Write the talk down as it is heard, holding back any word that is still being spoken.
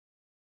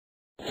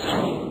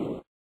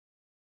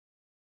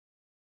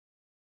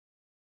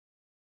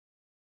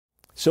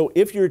So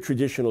if you're a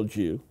traditional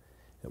Jew,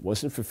 it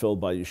wasn't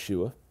fulfilled by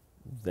Yeshua,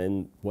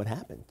 then what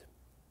happened?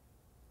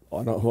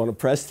 I don't want to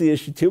press the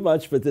issue too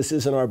much, but this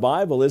isn't our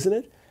Bible, isn't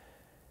it?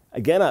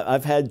 Again,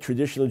 I've had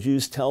traditional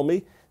Jews tell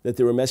me that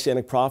there were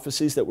messianic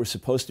prophecies that were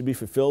supposed to be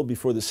fulfilled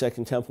before the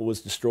second temple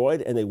was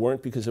destroyed, and they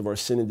weren't because of our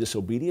sin and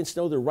disobedience.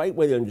 No, the right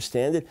way to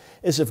understand it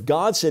is if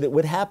God said it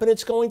would happen,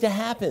 it's going to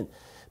happen.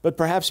 But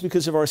perhaps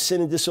because of our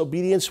sin and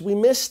disobedience, we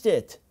missed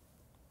it.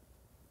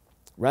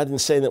 Rather than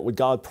saying that what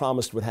God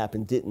promised would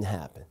happen didn't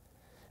happen.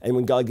 And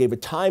when God gave a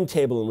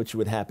timetable in which it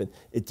would happen,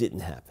 it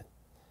didn't happen.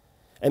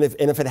 And if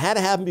it had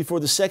to happen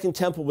before the second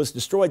temple was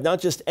destroyed, not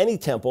just any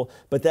temple,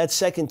 but that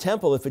second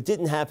temple, if it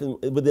didn't happen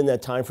within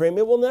that time frame,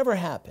 it will never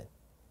happen.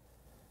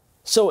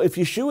 So if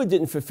Yeshua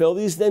didn't fulfill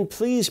these, then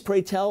please,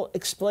 pray tell,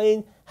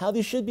 explain how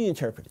these should be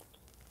interpreted.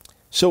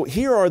 So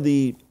here are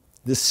the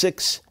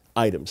 6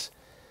 items.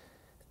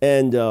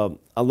 And I'll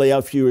lay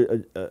out for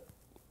you a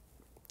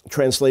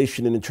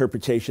translation and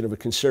interpretation of a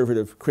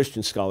conservative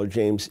Christian scholar,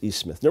 James E.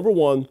 Smith. Number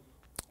 1,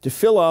 to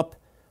fill up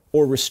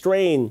or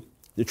restrain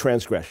the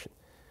transgression.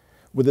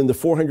 Within the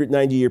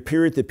 490-year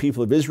period, the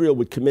people of Israel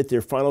would commit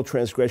their final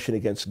transgression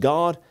against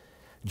God.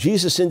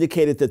 Jesus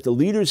indicated that the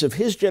leaders of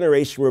his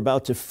generation were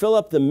about to fill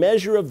up the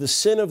measure of the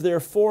sin of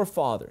their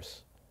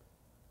forefathers.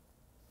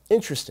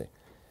 Interesting.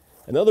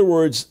 In other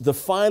words, the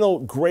final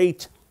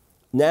great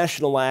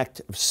national act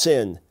of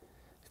sin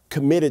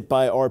committed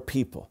by our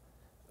people.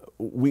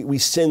 We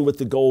sinned with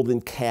the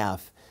golden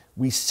calf.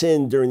 We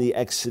sinned during the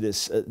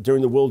Exodus,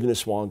 during the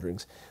wilderness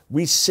wanderings.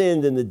 We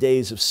sinned in the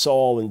days of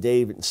Saul and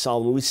David and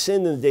Solomon. We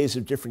sinned in the days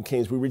of different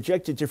kings. We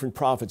rejected different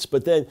prophets,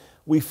 but then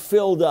we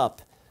filled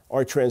up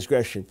our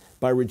transgression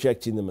by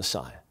rejecting the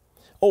Messiah.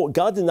 Oh,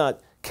 God did not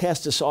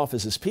cast us off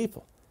as his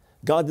people.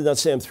 God did not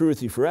say, I'm through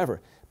with you forever.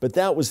 But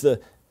that was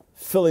the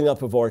filling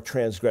up of our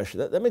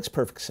transgression. That makes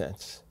perfect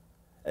sense.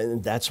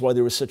 And that's why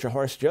there was such a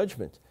harsh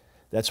judgment.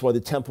 That's why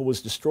the temple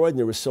was destroyed and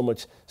there was so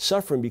much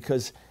suffering,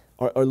 because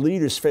our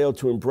leaders failed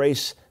to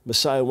embrace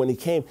Messiah when he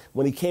came.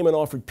 When he came and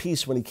offered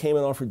peace, when he came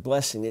and offered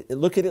blessing.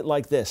 Look at it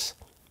like this.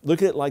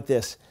 Look at it like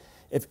this.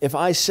 If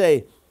I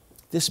say,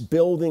 this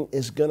building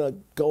is going to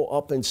go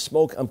up in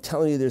smoke, I'm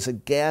telling you, there's a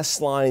gas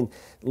line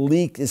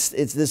leak.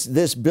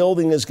 This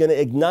building is going to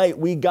ignite.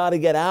 We got to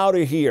get out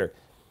of here.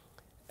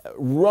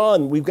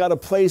 Run. We've got a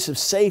place of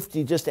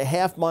safety just a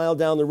half mile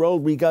down the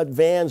road. We got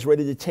vans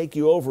ready to take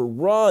you over.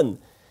 Run.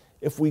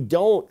 If we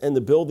don't and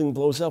the building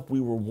blows up,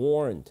 we were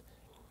warned.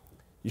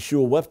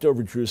 Yeshua wept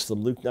over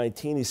Jerusalem. Luke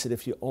 19, he said,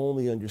 if you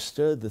only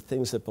understood the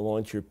things that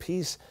belong to your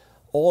peace,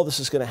 all this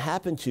is going to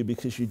happen to you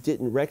because you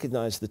didn't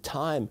recognize the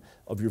time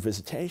of your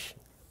visitation.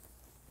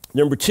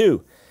 Number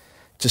 2,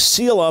 to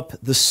seal up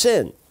the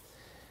sin.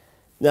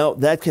 Now,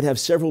 that could have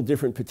several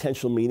different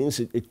potential meanings.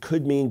 It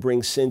could mean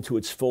bring sin to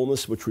its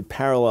fullness, which would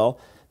parallel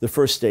the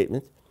first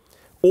statement.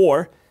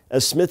 Or,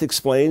 as Smith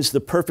explains,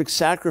 the perfect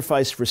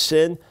sacrifice for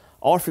sin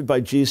offered by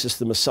Jesus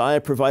the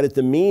Messiah provided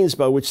the means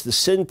by which the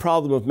sin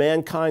problem of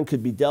mankind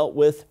could be dealt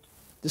with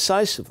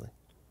decisively.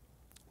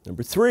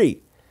 Number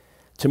 3,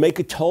 to make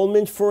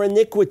atonement for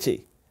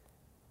iniquity.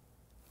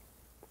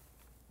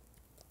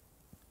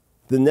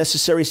 The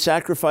necessary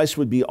sacrifice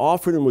would be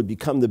offered and would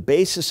become the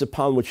basis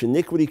upon which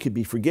iniquity could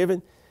be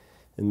forgiven.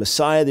 In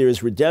Messiah, there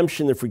is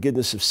redemption, the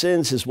forgiveness of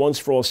sins. His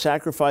once-for-all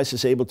sacrifice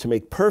is able to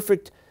make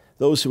perfect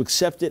those who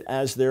accept it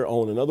as their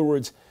own. In other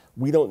words,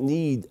 we don't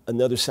need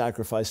another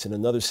sacrifice and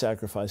another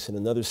sacrifice and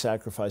another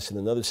sacrifice and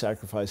another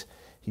sacrifice.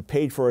 He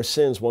paid for our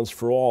sins once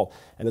for all.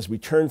 And as we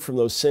turn from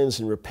those sins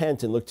and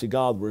repent and look to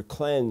God, we're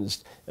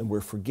cleansed and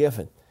we're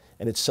forgiven.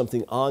 And it's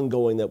something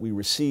ongoing that we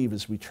receive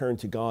as we turn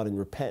to God in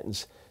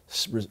repentance,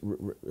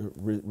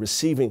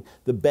 receiving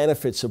the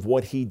benefits of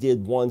what he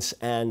did once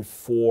and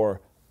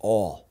for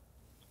all.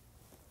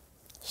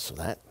 So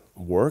that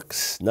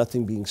works.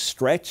 Nothing being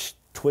stretched,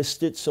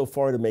 twisted so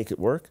far to make it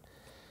work.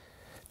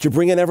 To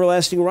bring in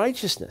everlasting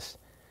righteousness.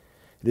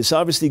 It is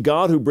obviously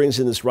God who brings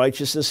in this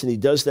righteousness, and he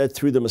does that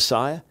through the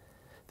Messiah.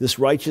 This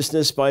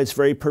righteousness, by its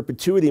very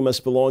perpetuity,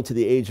 must belong to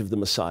the age of the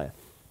Messiah.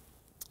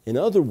 In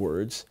other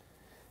words,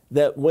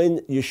 that when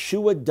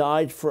Yeshua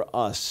died for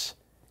us,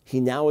 he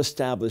now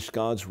established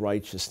God's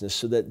righteousness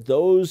so that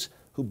those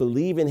who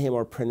believe in him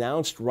are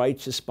pronounced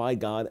righteous by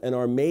God and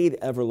are made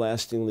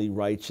everlastingly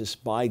righteous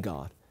by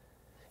God.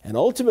 And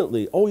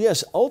ultimately, oh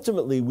yes,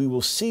 ultimately we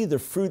will see the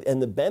fruit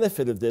and the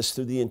benefit of this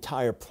through the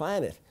entire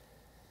planet.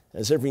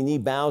 As every knee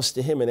bows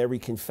to him and every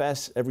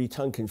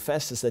tongue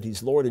confesses that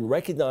he's Lord and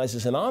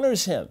recognizes and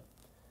honors him.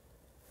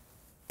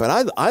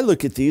 But I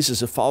look at these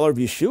as a follower of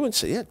Yeshua and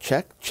say, yeah,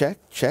 check, check,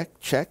 check,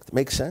 check. That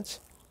makes sense.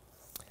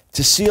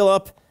 To seal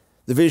up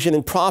the vision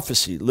and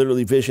prophecy,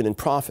 literally vision and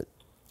prophet.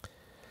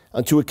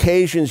 On 2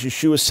 occasions,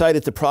 Yeshua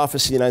cited the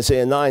prophecy in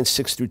Isaiah 9,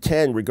 6 through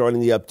 10 regarding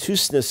the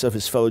obtuseness of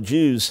his fellow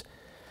Jews,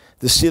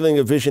 the sealing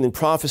of vision and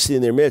prophecy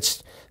in their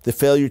midst, the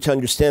failure to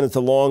understand that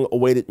the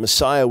long-awaited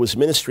Messiah was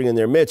ministering in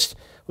their midst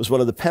was one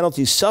of the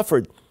penalties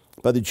suffered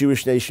by the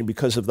Jewish nation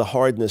because of the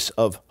hardness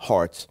of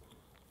heart.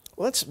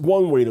 Well, that's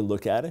one way to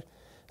look at it.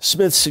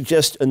 Smith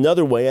suggests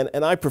another way,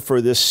 and I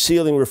prefer this.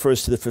 Sealing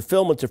refers to the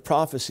fulfillment of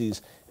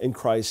prophecies in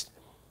Christ,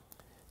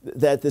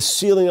 that the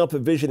sealing up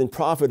of vision and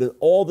prophet and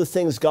all the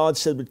things God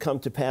said would come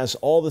to pass,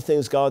 all the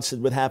things God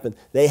said would happen,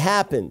 they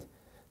happened.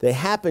 They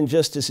happened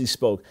just as he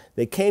spoke.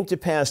 They came to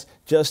pass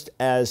just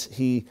as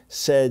he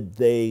said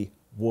they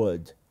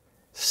would.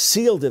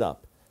 Sealed it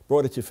up,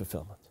 brought it to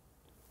fulfillment.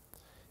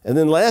 And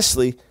then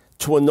lastly,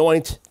 to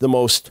anoint the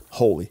most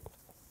holy.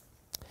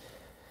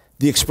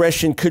 The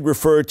expression could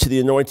refer to the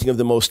anointing of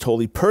the most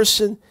holy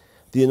person,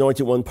 the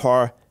anointed one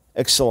par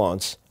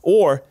excellence,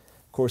 or,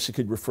 of course, it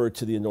could refer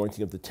to the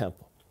anointing of the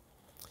temple.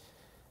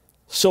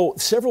 So,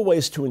 several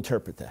ways to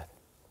interpret that.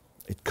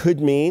 It could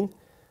mean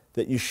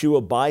that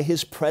Yeshua, by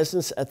his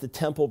presence at the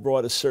temple,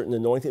 brought a certain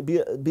anointing.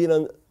 It'd be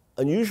an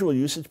unusual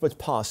usage, but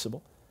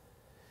possible.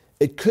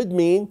 It could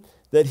mean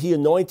that he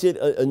anointed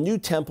a new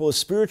temple, a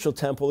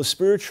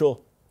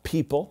spiritual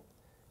people.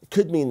 It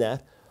could mean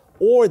that.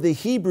 Or the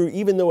Hebrew,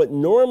 even though it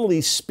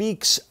normally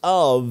speaks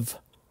of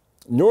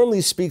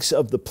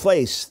the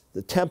place,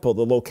 the temple,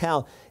 the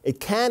locale, it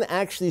can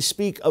actually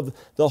speak of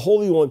the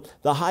Holy One,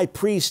 the high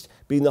priest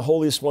being the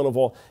holiest one of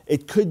all.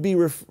 It could be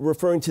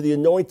referring to the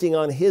anointing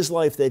on his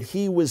life, that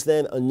he was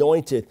then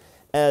anointed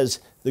as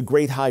the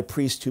great high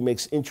priest who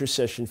makes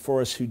intercession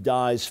for us, who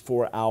dies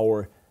for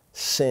our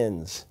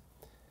sins.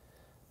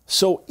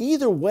 So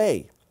either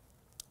way,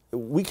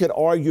 we could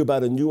argue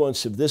about a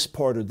nuance of this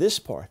part or this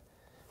part,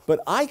 but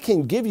I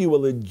can give you a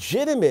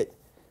legitimate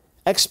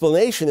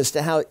explanation as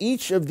to how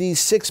each of these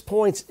 6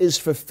 points is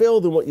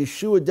fulfilled in what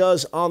Yeshua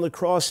does on the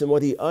cross and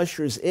what he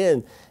ushers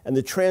in and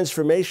the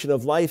transformation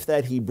of life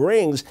that he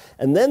brings.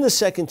 And then the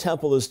second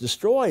temple is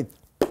destroyed.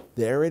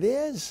 There it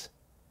is.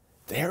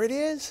 There it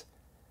is.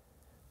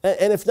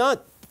 And if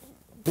not,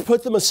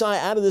 put the Messiah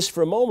out of this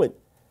for a moment.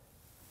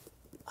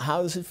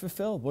 How is it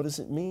fulfilled? What does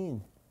it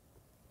mean?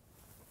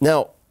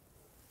 Now,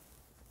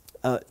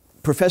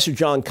 Professor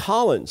John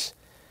Collins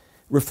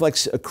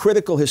reflects a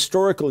critical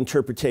historical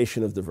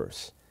interpretation of the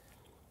verse.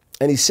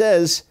 And he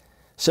says,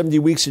 70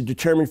 weeks are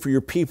determined for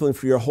your people and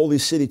for your holy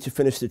city to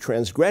finish the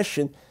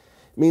transgression.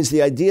 It means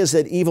the idea is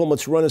that evil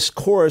must run its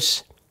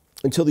course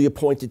until the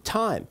appointed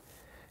time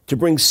to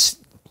bring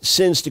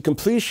sins to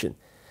completion.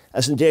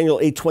 As in Daniel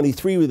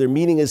 8:23, where their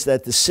meaning is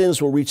that the sins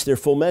will reach their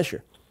full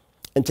measure,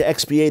 and to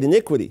expiate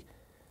iniquity.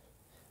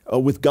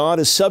 With God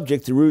as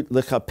subject, the root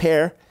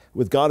lechaper,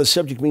 with God as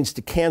subject means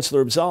to cancel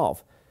or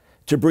absolve.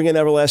 To bring in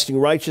everlasting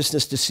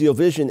righteousness, to seal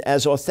vision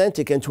as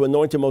authentic, and to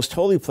anoint a most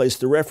holy place.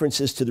 The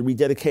references to the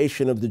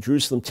rededication of the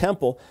Jerusalem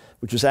temple,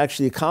 which was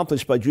actually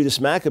accomplished by Judas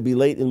Maccabee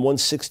late in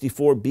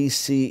 164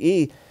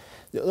 BCE.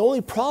 The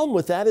only problem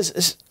with that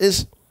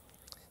is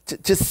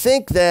to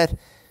think that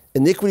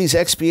iniquity is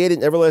expiated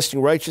and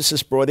everlasting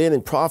righteousness brought in,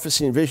 and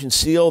prophecy and vision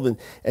sealed,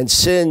 and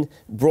sin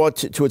brought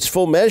to its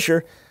full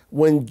measure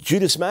when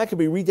Judas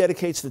Maccabee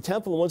rededicates the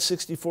temple in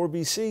 164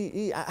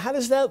 BCE. How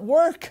does that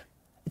work?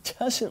 It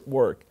doesn't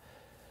work.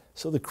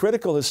 So the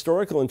critical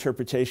historical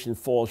interpretation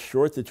falls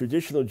short. The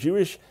traditional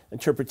Jewish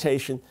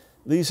interpretation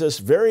leaves us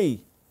in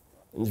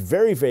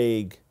very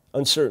vague,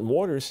 uncertain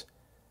waters.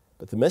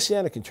 But the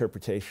Messianic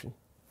interpretation,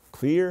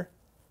 clear,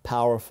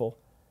 powerful,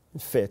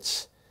 and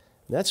fits.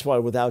 And that's why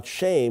without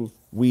shame,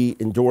 we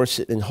endorse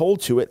it and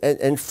hold to it.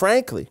 And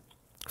frankly,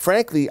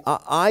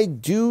 I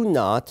do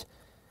not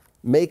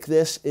make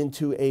this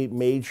into a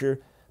major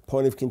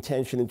point of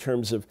contention in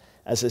terms of,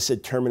 as I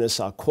said, terminus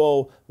a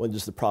quo, when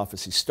does the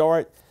prophecy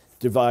start?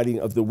 Dividing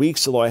of the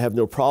weeks, although I have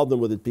no problem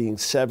with it being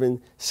 7,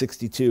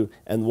 62,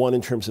 and 1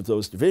 in terms of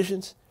those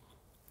divisions.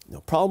 No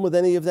problem with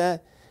any of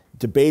that.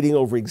 Debating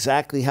over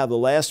exactly how the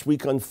last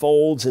week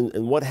unfolds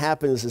and what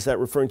happens. Is that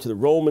referring to the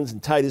Romans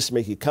and Titus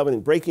making a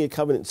covenant, breaking a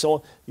covenant, and so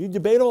on? You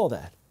debate all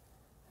that.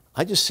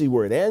 I just see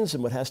where it ends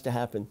and what has to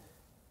happen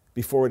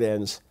before it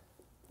ends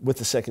with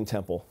the second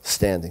temple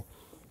standing.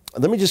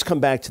 Let me just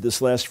come back to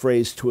this last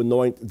phrase, to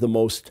anoint the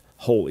most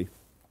holy.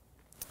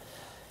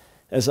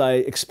 As I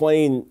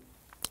explain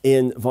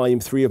in volume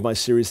 3 of my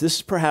series, this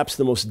is perhaps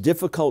the most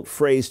difficult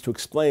phrase to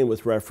explain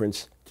with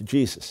reference to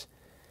Jesus.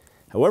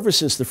 However,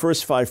 since the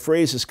first 5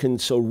 phrases can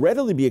so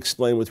readily be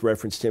explained with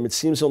reference to him, it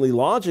seems only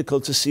logical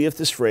to see if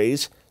this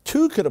phrase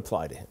too could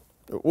apply to him.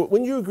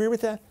 Wouldn't you agree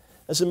with that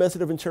as a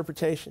method of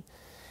interpretation?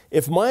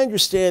 If my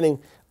understanding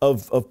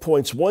of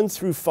points 1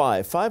 through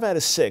 5 out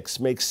of 6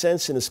 makes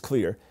sense and is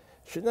clear,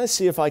 shouldn't I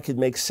see if I could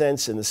make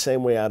sense in the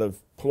same way out of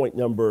point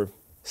number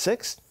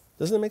 6?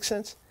 Doesn't it make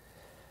sense?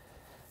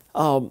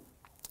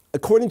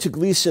 According to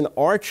Gleason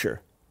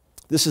Archer,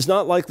 this is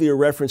not likely a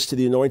reference to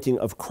the anointing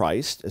of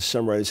Christ, as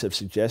some writers have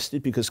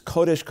suggested, because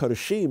Kodesh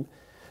Kodeshim,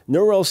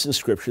 nowhere else in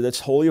Scripture,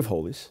 that's Holy of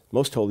Holies,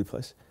 most holy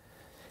place,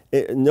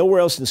 nowhere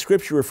else in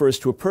Scripture refers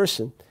to a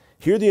person.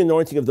 Here the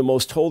anointing of the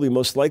most holy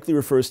most likely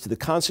refers to the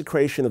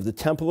consecration of the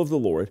temple of the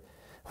Lord,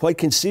 quite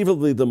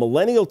conceivably the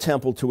millennial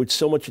temple to which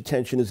so much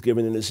attention is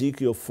given in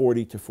Ezekiel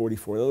 40 to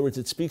 44. In other words,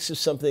 it speaks of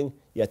something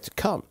yet to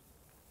come.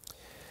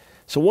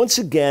 So once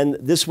again,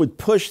 this would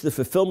push the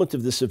fulfillment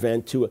of this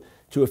event to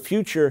a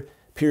future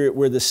period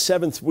where the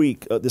 70th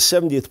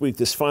week,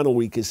 this final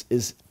week,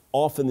 is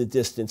off in the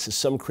distance as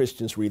some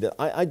Christians read it.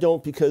 I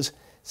don't, because it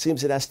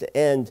seems it has to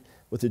end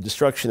with the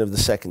destruction of the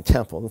second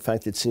temple. In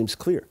fact, it seems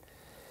clear.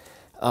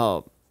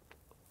 But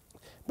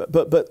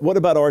what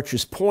about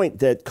Archer's point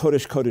that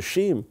Kodesh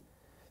Kodeshim,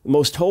 the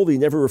most holy,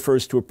 never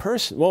refers to a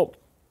person? Well,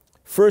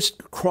 1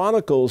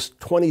 Chronicles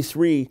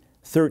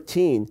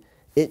 23:13,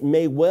 it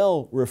may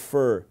well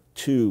refer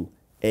to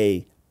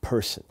a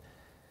person,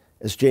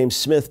 as James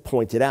Smith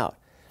pointed out.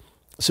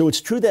 So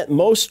it's true that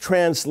most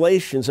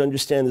translations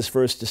understand this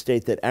verse to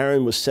state that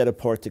Aaron was set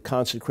apart to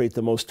consecrate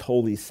the most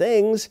holy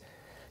things,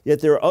 yet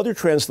there are other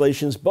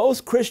translations,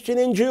 both Christian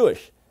and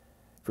Jewish,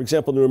 for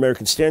example, New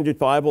American Standard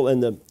Bible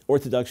and the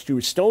Orthodox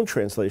Jewish Stone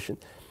Translation,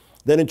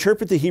 that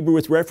interpret the Hebrew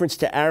with reference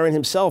to Aaron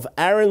himself.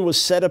 Aaron was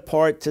set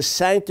apart to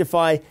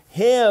sanctify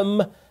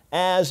him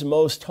as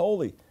most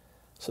holy.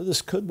 So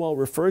this could well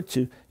refer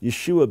to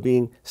Yeshua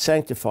being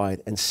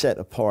sanctified and set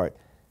apart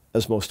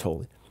as most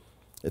holy.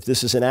 If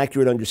this is an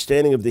accurate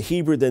understanding of the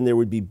Hebrew, then there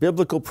would be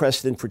biblical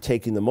precedent for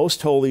taking the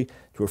most holy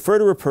to refer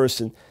to a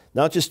person,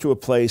 not just to a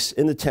place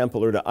in the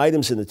temple or to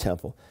items in the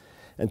temple.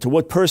 And to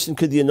what person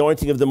could the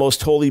anointing of the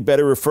most holy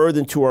better refer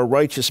than to our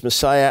righteous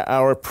Messiah,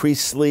 our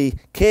priestly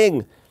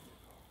king?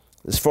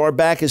 As far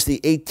back as the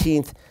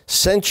 18th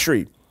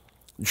century,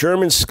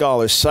 German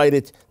scholars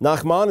cited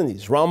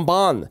Nachmanides,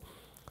 Ramban,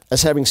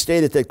 as having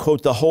stated that,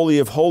 quote, the Holy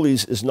of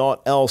Holies is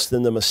naught else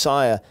than the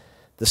Messiah,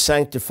 the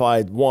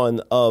sanctified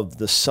one of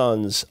the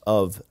sons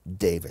of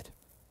David.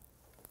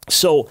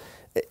 So,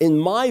 in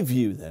my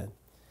view, then,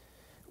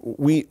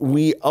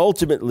 we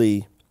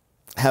ultimately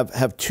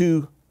have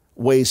two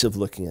ways of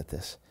looking at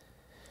this.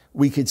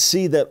 We could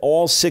see that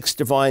all 6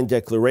 divine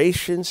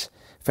declarations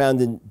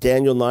found in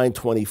Daniel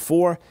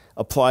 9:24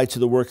 apply to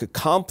the work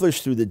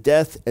accomplished through the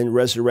death and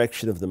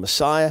resurrection of the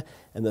Messiah,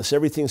 and thus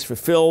everything's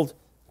fulfilled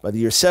by the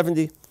year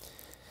 70.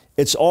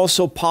 It's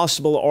also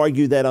possible to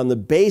argue that on the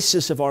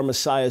basis of our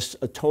Messiah's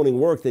atoning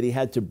work, that he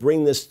had to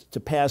bring this to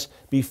pass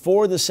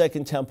before the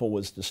second temple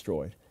was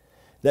destroyed,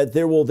 that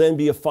there will then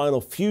be a final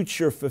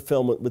future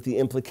fulfillment with the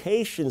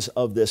implications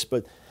of this,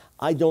 but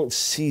I don't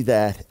see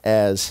that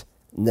as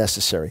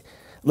necessary.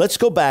 Let's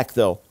go back,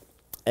 though,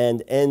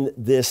 and end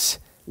this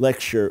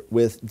lecture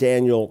with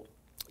Daniel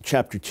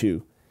chapter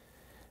 2,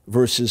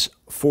 verses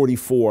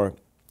 44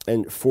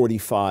 and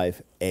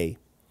 45a.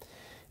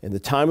 In the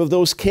time of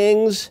those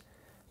kings,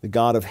 the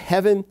God of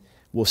heaven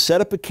will set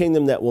up a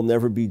kingdom that will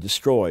never be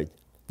destroyed,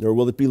 nor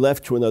will it be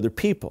left to another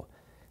people.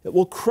 It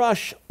will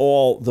crush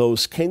all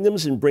those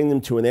kingdoms and bring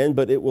them to an end,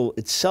 but it will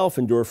itself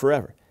endure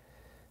forever.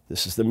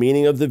 This is the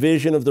meaning of the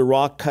vision of the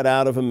rock cut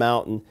out of a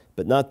mountain,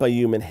 but not by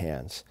human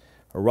hands,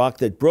 a rock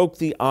that broke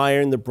the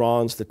iron, the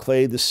bronze, the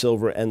clay, the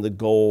silver, and the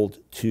gold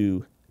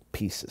to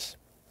pieces.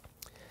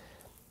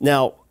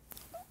 Now,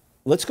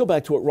 let's go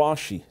back to what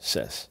Rashi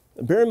says.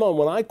 Bear in mind,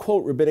 when I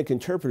quote rabbinic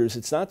interpreters,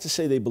 it's not to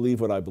say they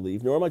believe what I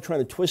believe, nor am I trying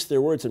to twist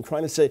their words. I'm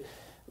trying to say,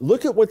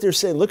 look at what they're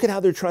saying. Look at how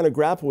they're trying to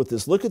grapple with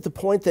this. Look at the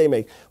point they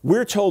make.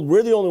 We're told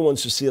we're the only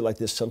ones who see it like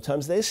this.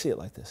 Sometimes they see it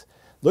like this.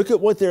 Look at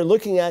what they're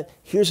looking at.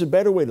 Here's a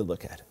better way to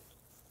look at it.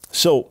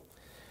 So,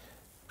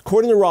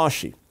 according to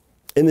Rashi,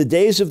 in the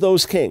days of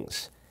those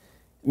kings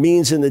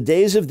means in the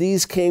days of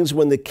these kings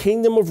when the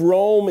kingdom of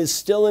Rome is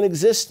still in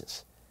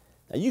existence.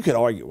 Now, you could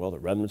argue, well, the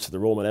remnants of the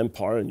Roman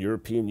Empire and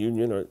European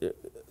Union, or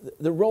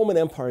the Roman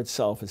Empire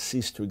itself has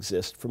ceased to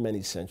exist for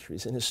many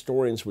centuries, and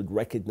historians would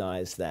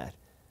recognize that.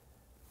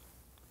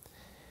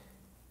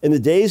 In the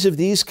days of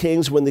these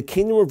kings, when the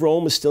kingdom of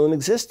Rome is still in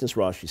existence,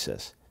 Rashi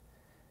says,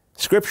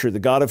 Scripture, the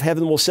God of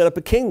heaven will set up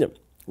a kingdom.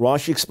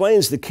 Rashi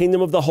explains, the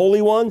kingdom of the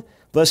Holy One,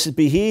 blessed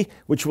be he,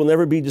 which will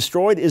never be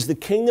destroyed, is the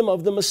kingdom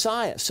of the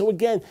Messiah. So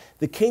again,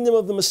 the kingdom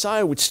of the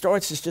Messiah, which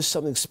starts as just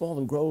something small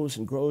and grows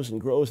and grows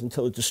and grows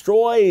until it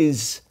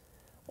destroys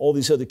all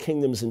these other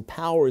kingdoms and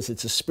powers.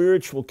 It's a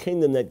spiritual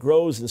kingdom that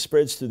grows and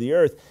spreads through the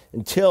earth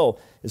until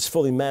it's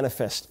fully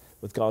manifest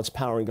with God's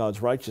power and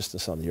God's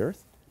righteousness on the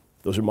earth.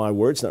 Those are my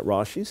words, not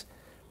Rashi's.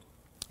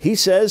 He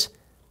says,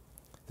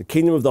 the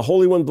kingdom of the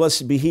Holy One,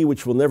 blessed be he,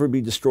 which will never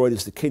be destroyed,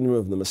 is the kingdom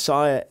of the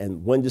Messiah.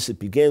 And when does it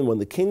begin? When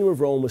the kingdom of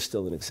Rome was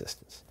still in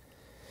existence.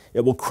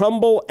 It will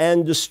crumble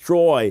and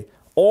destroy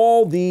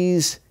all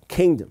these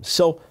kingdoms.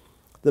 So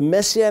the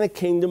Messianic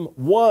kingdom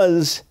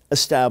was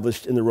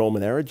established in the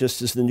Roman era,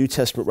 just as the New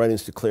Testament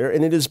writings declare,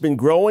 and it has been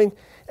growing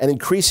and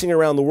increasing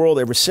around the world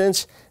ever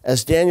since.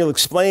 As Daniel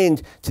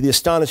explained to the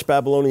astonished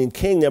Babylonian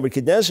king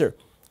Nebuchadnezzar,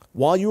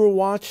 while you were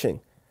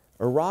watching,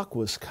 a rock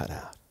was cut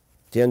out.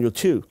 Daniel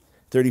 2,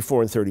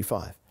 34 and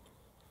 35.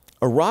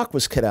 A rock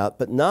was cut out,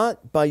 but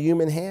not by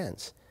human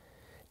hands.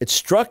 It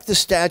struck the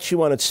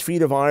statue on its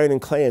feet of iron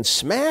and clay and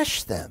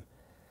smashed them.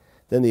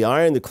 Then the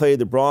iron, the clay,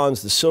 the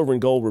bronze, the silver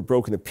and gold were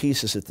broken to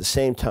pieces at the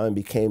same time and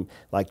became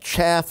like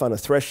chaff on a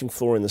threshing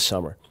floor in the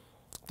summer.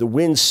 The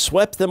wind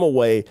swept them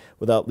away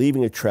without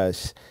leaving a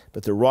trace,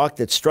 but the rock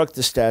that struck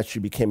the statue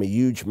became a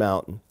huge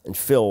mountain and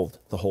filled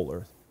the whole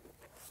earth.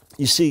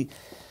 You see,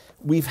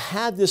 we've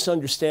had this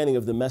understanding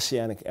of the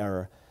Messianic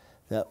era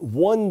that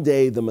one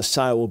day the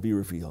Messiah will be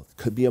revealed.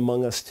 Could be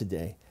among us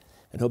today.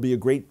 And he'll be a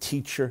great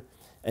teacher,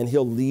 and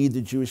he'll lead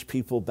the Jewish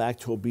people back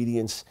to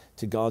obedience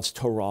to God's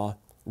Torah,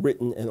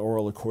 written and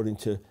oral according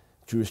to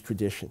Jewish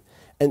tradition.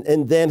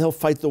 And then he'll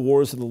fight the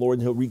wars of the Lord,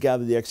 and he'll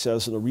regather the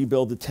exiles, and he'll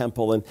rebuild the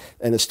temple, and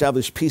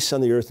establish peace on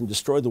the earth, and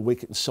destroy the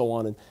wicked, and so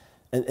on.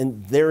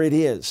 And there it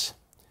is.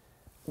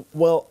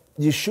 Well,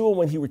 Yeshua,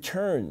 when he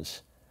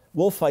returns,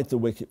 will fight the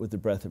wicked with the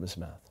breath of his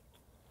mouth.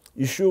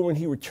 Yeshua, when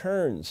he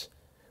returns,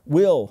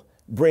 will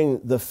bring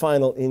the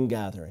final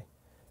ingathering.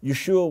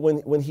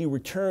 Yeshua, when he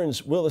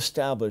returns, will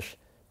establish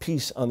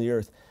peace on the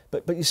earth.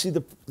 But you see,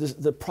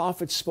 the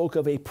prophets spoke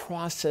of a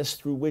process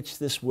through which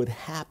this would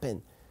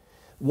happen,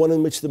 one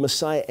in which the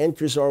Messiah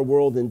enters our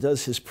world and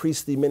does his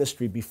priestly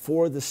ministry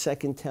before the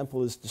second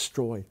temple is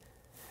destroyed,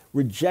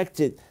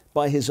 rejected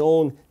by his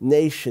own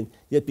nation,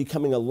 yet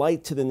becoming a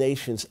light to the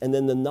nations, and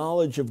then the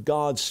knowledge of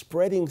God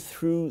spreading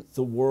through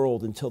the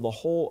world until the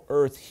whole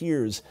earth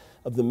hears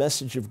of the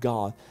message of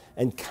God,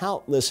 and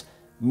countless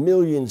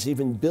millions,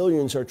 even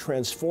billions, are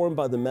transformed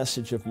by the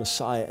message of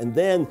Messiah. And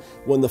then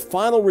when the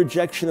final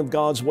rejection of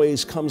God's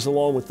ways comes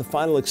along with the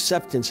final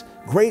acceptance,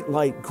 great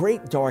light,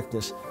 great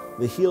darkness,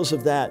 the heels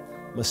of that,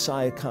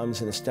 Messiah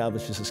comes and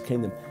establishes his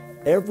kingdom.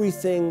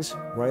 Everything's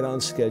right on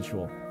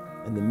schedule,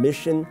 and the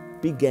mission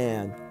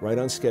began right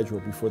on schedule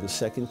before the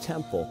second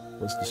temple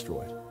was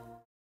destroyed.